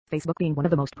Facebook, being one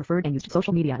of the most preferred and used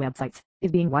social media websites,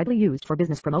 is being widely used for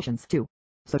business promotions too.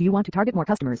 So do you want to target more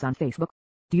customers on Facebook?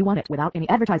 Do you want it without any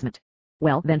advertisement?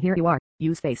 Well, then here you are.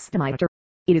 Use FaceDominator.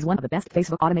 It is one of the best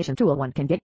Facebook automation tool one can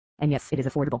get. And yes, it is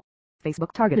affordable.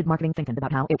 Facebook targeted marketing, thinking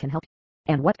about how it can help.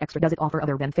 And what extra does it offer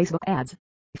other than Facebook ads?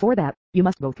 Before that, you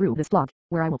must go through this blog,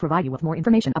 where I will provide you with more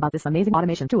information about this amazing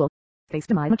automation tool.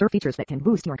 FaceDominator features that can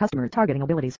boost your customer targeting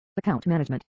abilities. Account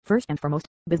management. First and foremost,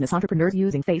 business entrepreneurs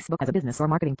using Facebook as a business or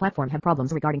marketing platform have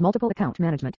problems regarding multiple account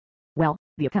management. Well,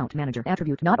 the account manager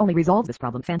attribute not only resolves this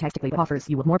problem fantastically but offers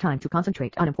you with more time to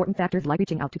concentrate on important factors like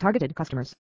reaching out to targeted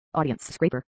customers. Audience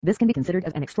scraper. This can be considered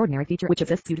as an extraordinary feature which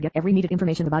assists you to get every needed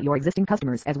information about your existing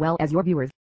customers as well as your viewers.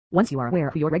 Once you are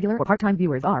aware who your regular or part-time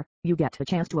viewers are, you get the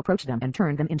chance to approach them and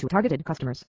turn them into targeted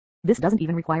customers. This doesn't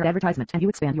even require advertisement and you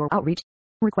expand your outreach.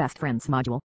 Request Friends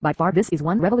module. By far this is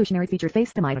one revolutionary feature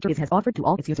FaceDominator has offered to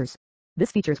all its users.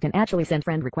 This feature can actually send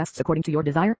friend requests according to your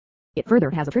desire. It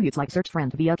further has attributes like search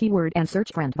friend via keyword and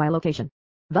search friend via location.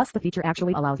 Thus the feature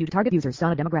actually allows you to target users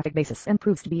on a demographic basis and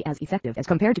proves to be as effective as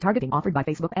compared to targeting offered by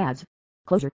Facebook ads.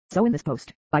 Closure. So in this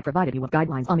post, I provided you with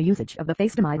guidelines on the usage of the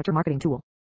FaceDominator marketing tool,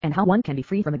 and how one can be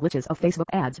free from the glitches of Facebook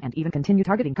ads and even continue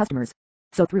targeting customers.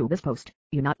 So through this post,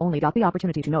 you not only got the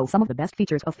opportunity to know some of the best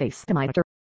features of FaceDominator,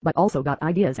 but also got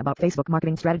ideas about Facebook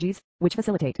marketing strategies, which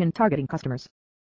facilitate in targeting customers.